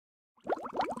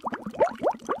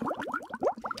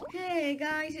Hey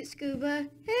guys, it's Scuba.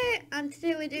 Hey, and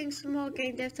today we're doing some more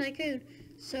Game Dev Tycoon.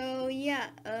 So yeah,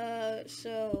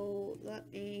 so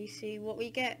let me see what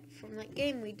we get from that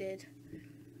game we did.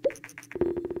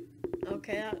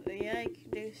 Okay, yeah, I can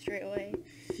do straight away.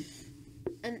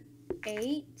 An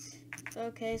 8.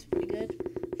 Okay, it's pretty good.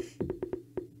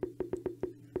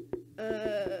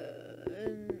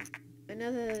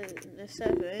 Another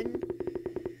 7.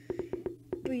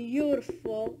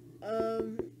 Beautiful.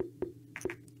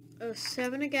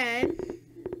 7 again.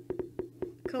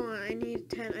 Come on, I need a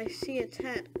 10. I see a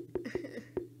 10.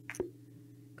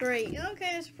 Great.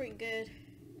 Okay, that's pretty good.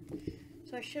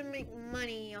 So I should make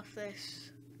money off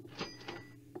this.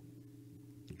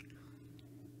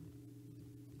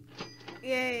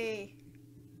 Yay.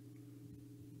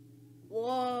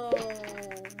 Whoa,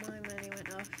 my money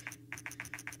went off.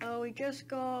 Oh, we just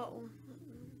got...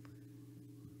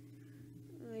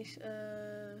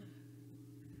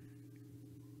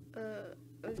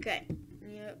 okay.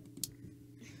 Yep.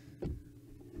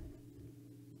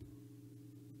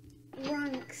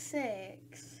 Rank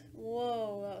 6.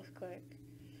 Whoa, that was quick.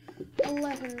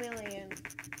 11 million.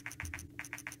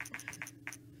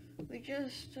 We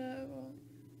just,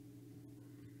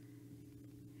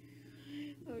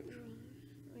 we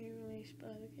released by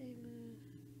the gamer.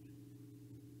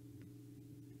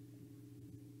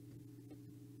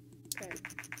 Okay.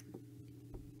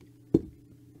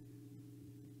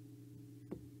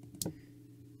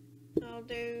 I'll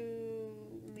do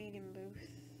medium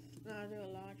booth. No, I'll do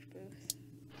a large booth.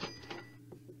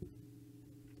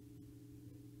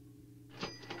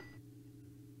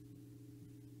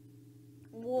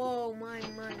 Whoa, my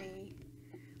money.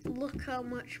 Look how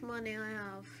much money I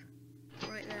have.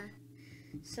 Right there.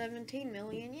 17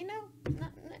 million, you know,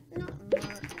 not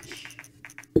much.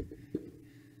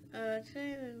 Okay.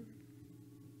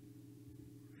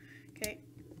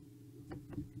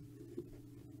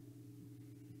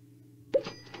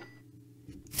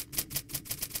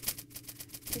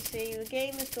 You see, the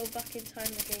gamers go back in time,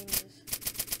 the gamers.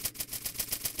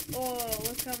 Oh,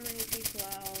 look how many people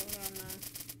are all around there.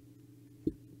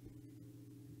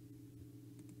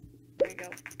 There we go.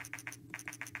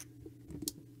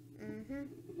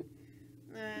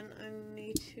 Then I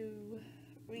need to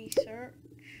research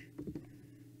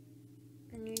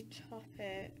a new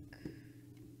topic.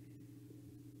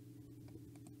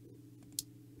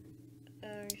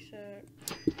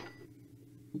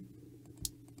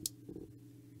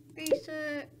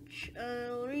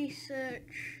 I'll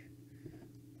research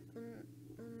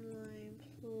online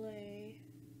play.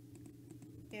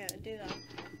 Yeah, do that.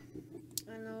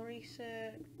 And I'll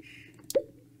research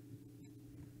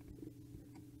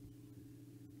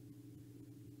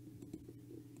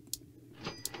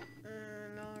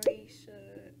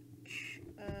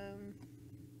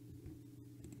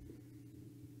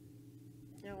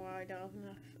no, I don't have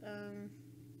enough.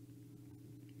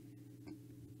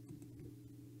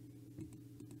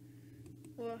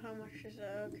 Well, how much is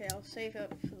that? Okay, I'll save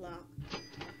up for that.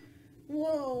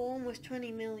 Whoa, almost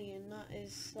 20 million. That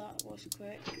was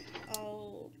quick.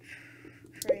 I'll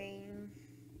train.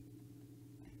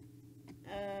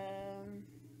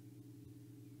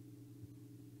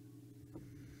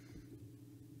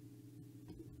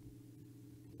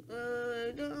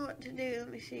 I don't know what to do. Let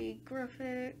me see.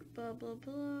 Graphic, blah blah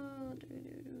blah.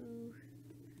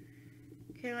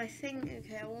 Okay, I think.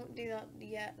 Okay, I won't do that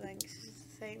yet then, 'cause it's the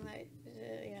thing that.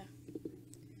 Yeah.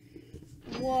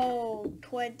 Whoa,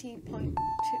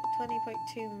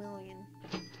 20.2 million.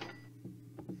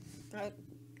 That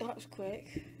was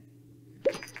quick.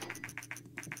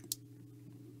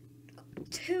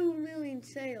 2 million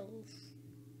sales.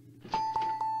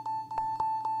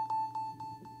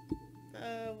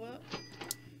 What?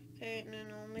 Okay, no,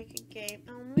 I'll make a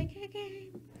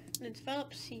game. And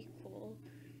develop sequel.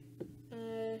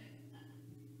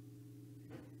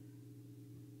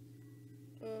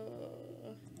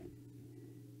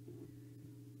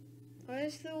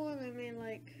 Where's the one I mean,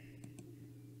 like...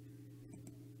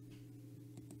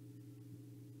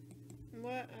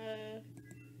 What,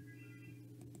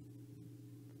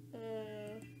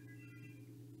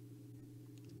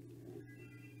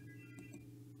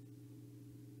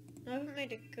 I haven't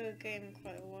made a good game in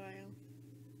quite a while.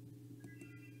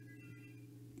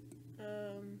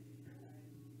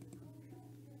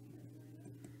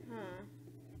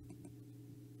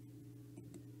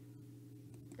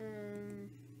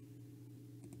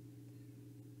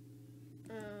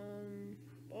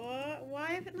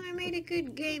 Why haven't I made a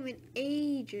good game in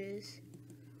ages?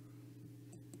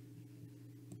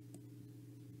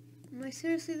 Am I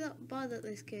seriously that bad at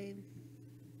this game?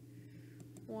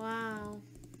 Wow.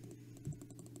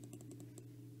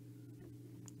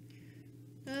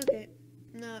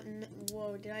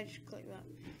 Whoa, did I just click that?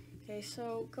 Okay,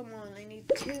 so come on, I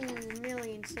need 2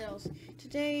 million sales.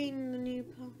 Today in the new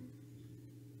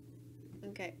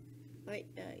okay. Wait,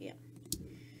 yeah.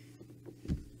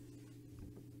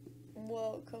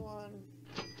 Whoa, come on.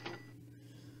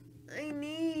 I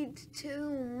need 2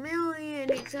 million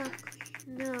exactly.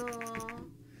 No.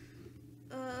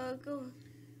 Go.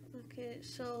 Okay, it's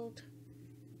sold.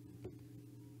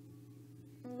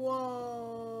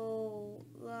 Whoa,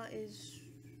 that is.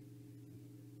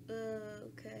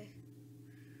 Okay.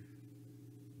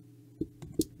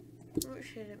 What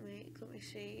should it make? Let me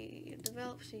see.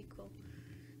 Develop sequel.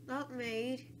 That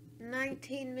made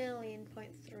 19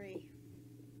 million.3.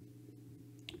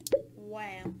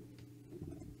 Wow.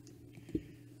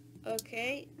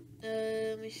 Okay.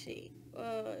 Let me see.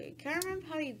 I can't remember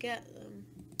how you get them.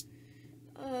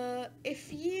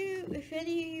 If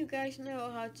any of you guys know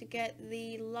how to get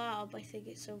the lab, I think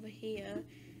it's over here.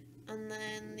 And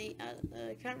then the,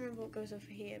 I can't remember what goes over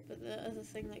here, but the other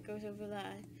thing that goes over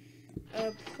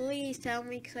there. Please tell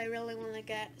me, because I really want to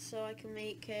get, so I can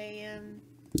make a,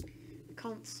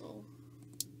 console.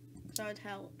 That would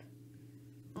help.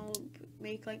 I'll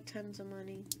make like tons of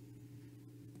money.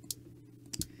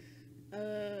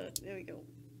 There we go.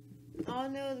 Oh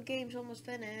no, the game's almost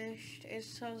finished. It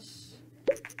says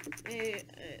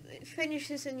it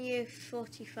finishes in year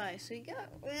 45, so you got,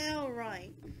 well,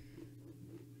 right.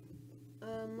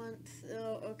 A month,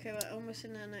 oh, okay, we're almost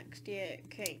in the next year.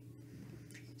 Okay,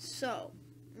 so,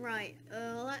 right,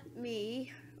 let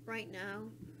me, right now,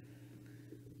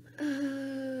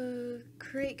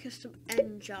 create custom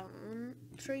engine,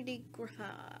 3D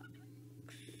graphics,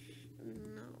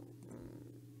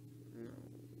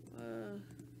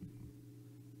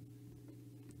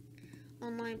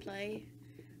 online play,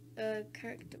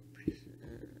 character,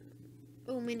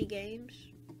 mini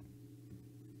games,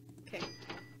 okay.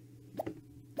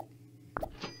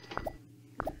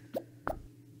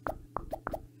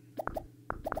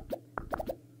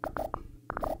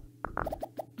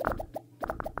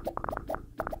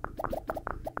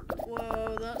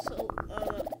 Whoa, that's all,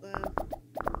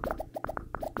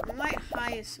 I might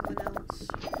hire someone else.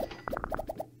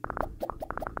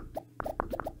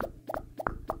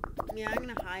 Yeah, I'm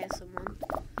gonna hire someone.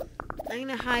 I'm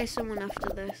gonna hire someone after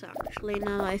this, actually,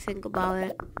 now that I think about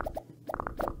it.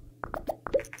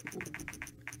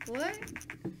 What?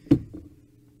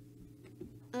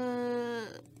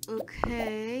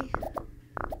 Okay.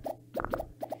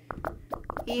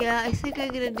 Yeah, I think I'm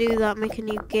gonna do that, make a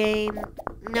new game.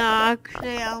 No,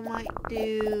 actually, I might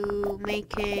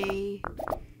make a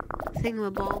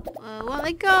thingamabob. What are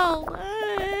they called?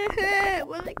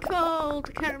 What are they called?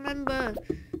 I can't remember.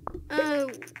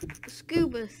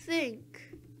 Scuba,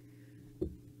 think.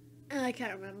 I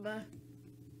can't remember.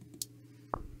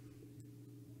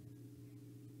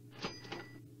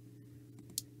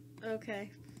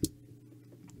 Okay.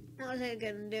 What was I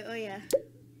gonna do? Oh, yeah.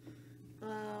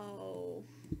 Oh.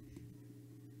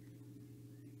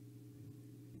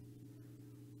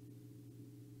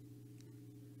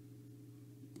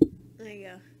 There you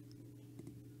go.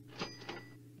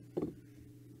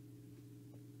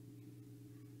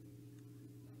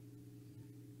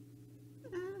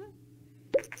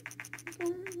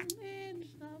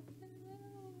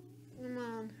 Come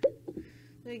on.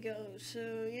 There you go.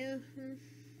 So, yeah.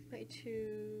 Play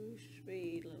 2,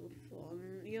 speed, level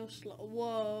 1. You're slow.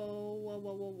 Whoa, whoa,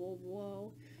 whoa, whoa,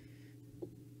 whoa,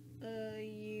 whoa.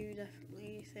 You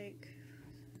definitely think.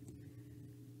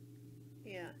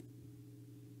 Yeah.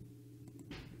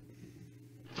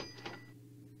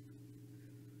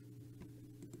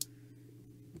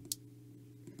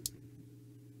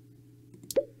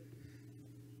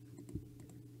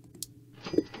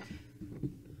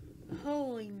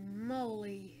 Holy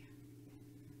moly.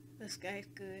 This guy's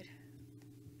good.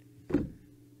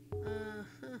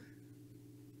 Uh-huh.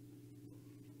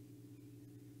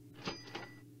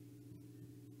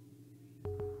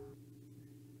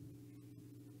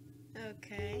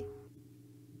 Okay.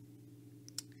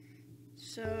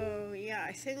 So, yeah,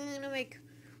 I think I'm gonna make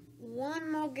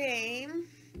one more game.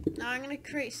 Now I'm gonna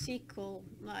create a sequel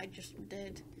that I just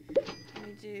did. Let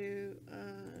me do,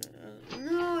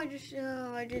 no,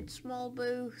 I did small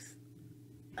booth.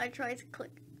 I tried to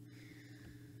click.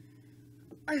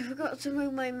 I forgot to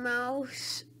move my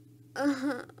mouse.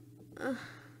 I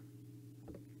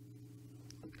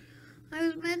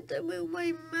was meant to move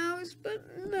my mouse, but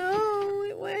no,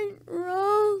 it went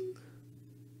wrong.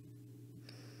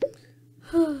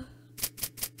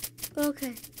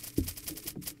 Okay.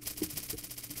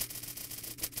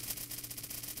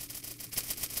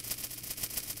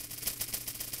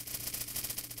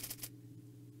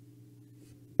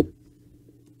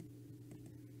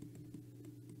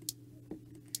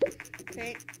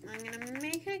 Okay, I'm gonna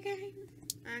make a game.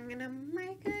 I'm gonna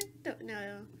make a...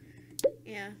 No.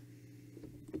 Yeah.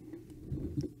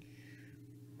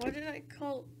 What did I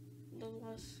call the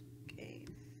last game?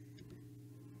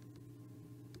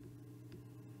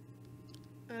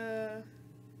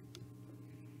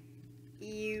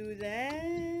 You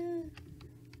there?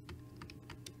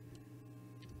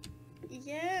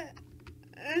 Yeah.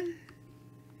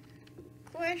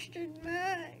 Question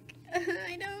mark.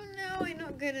 I don't know. I'm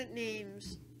not good at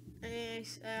names. I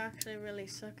actually really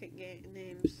suck at game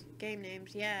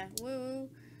names. Yeah. Woo.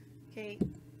 Okay.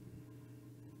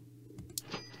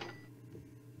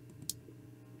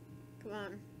 Come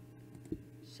on.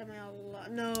 Somehow.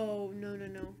 No.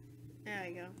 There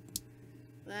we go.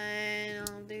 Then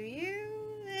I'll do you.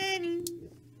 Then you.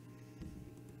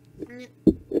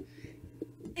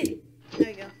 There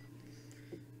we go.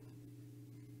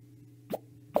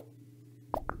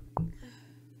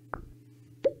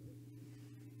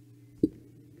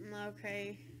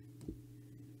 Okay.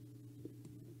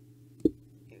 You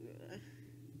go there.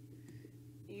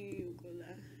 You go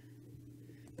there.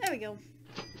 There we go.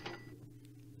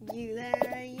 You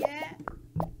there, yeah.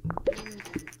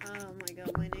 Oh my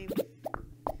god,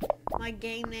 my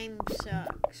game name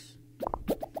sucks.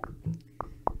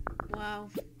 Wow.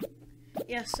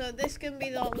 Yeah, so this can be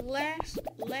the last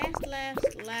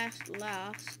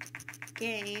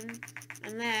game,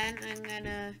 and then I'm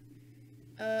gonna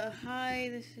hi,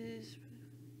 this is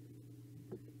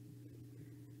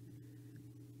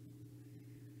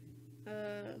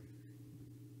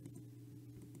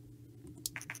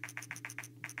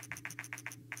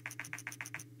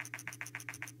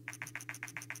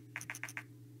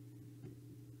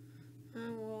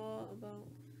what about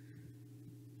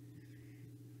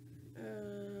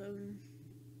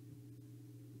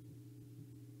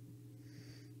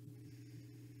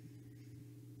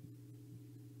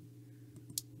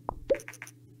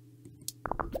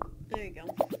there you go.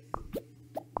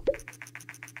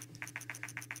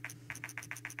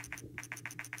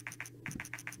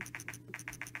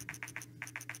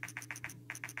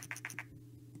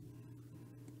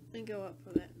 Let me go up a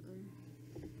bit.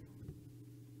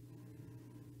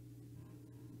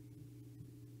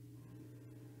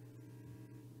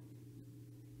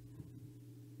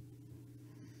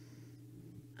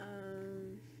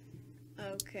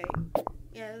 Okay.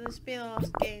 Yeah, this will be the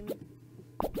last game.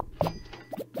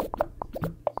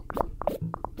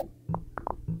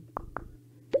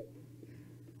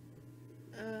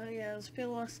 Yeah, this will be the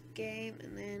last game,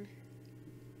 and then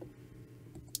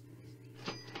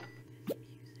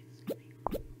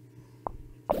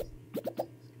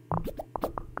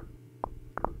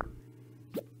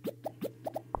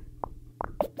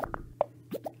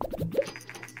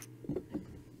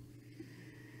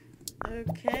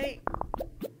okay.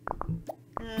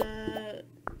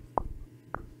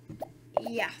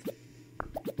 Yeah.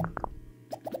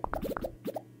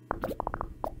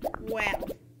 Wow.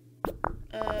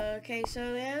 Okay, so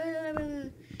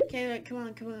okay, like, come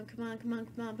on. There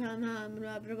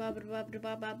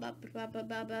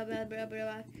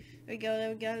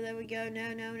we go. No.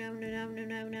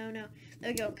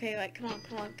 There we go. Okay, like, come on.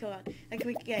 I can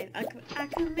make a game. I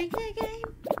can make a game.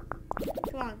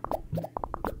 Come on.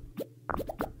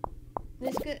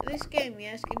 This game,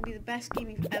 yeah, it's gonna be the best game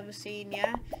you've ever seen,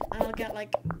 yeah. And I'll get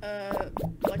like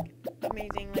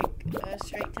amazing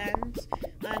straight tens,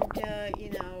 and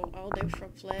you know, I'll do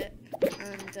front flip,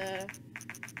 and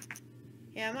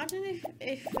yeah. Imagine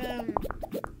if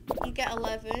you get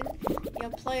 11,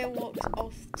 your player walks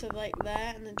off to like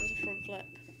there and then does a front flip.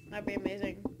 That'd be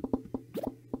amazing.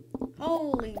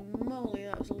 Holy moly,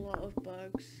 that was a lot of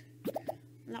bugs.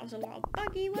 And that was a lot of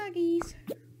buggy wuggies.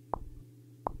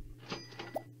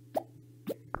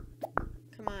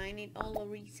 Come on, I need all the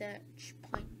research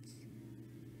points.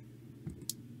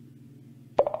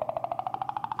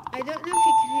 I don't know if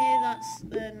you can hear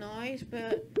the noise,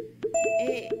 but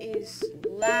it is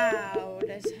loud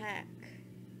as heck.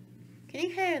 Can you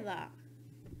hear that?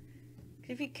 'Cause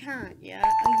if you can't, yeah,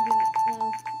 I'm gonna,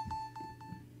 well...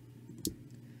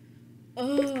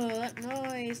 Oh, that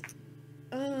noise.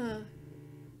 I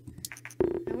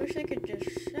wish I could just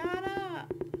shut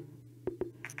up.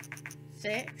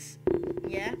 6.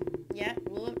 Yeah,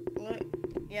 look,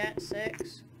 yeah,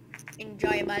 6.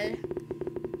 Enjoyable.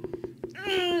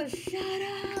 Shut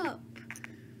up!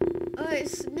 Oh,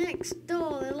 it's next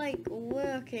door. They're like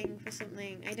working for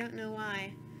something. I don't know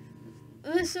why.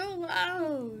 Oh, they're so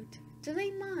loud. Do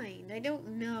they mind? I don't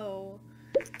know.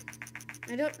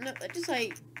 They're just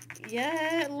like,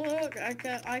 yeah, look, I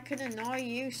can annoy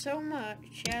you so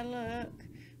much. Yeah, look.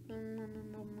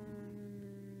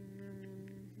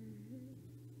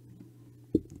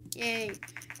 Yay.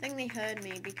 I think they heard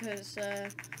me because,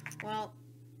 well...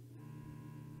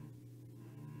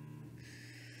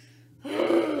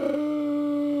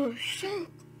 Shut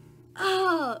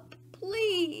up!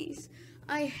 Please!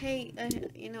 I hate,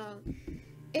 you know...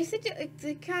 If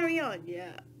they carry on,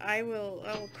 yeah, I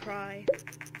will cry.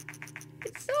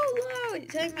 It's so loud!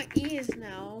 It's in my ears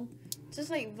now. It's just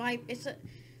like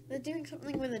they're doing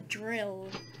something with a drill.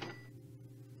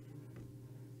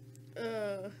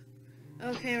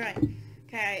 Okay, right.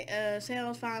 Okay,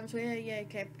 sales farms, yeah,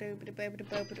 okay.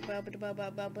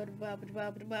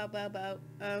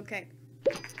 Okay.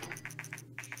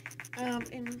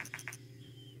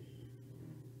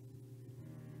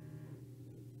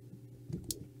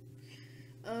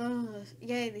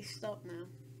 Yeah, they stopped now.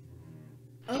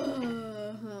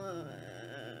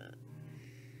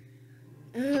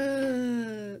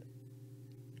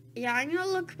 Yeah, I'm gonna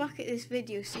look back at this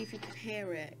video, see if you can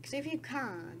hear it. Cause if you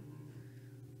can,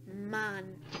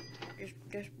 man,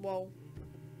 just whoa.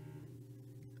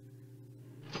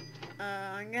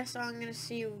 I guess I'm gonna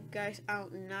see you guys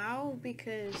out now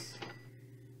because,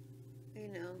 you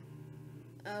know.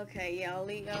 Okay, yeah,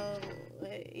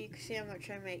 you can see I'm not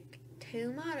trying to make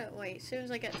too mad. Wait, as soon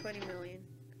as I get 20 million,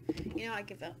 you know, I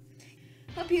give up.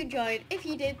 Hope you enjoyed. If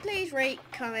you did, please rate,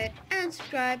 comment, and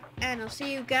subscribe. And I'll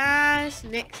see you guys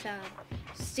next time.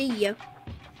 See ya.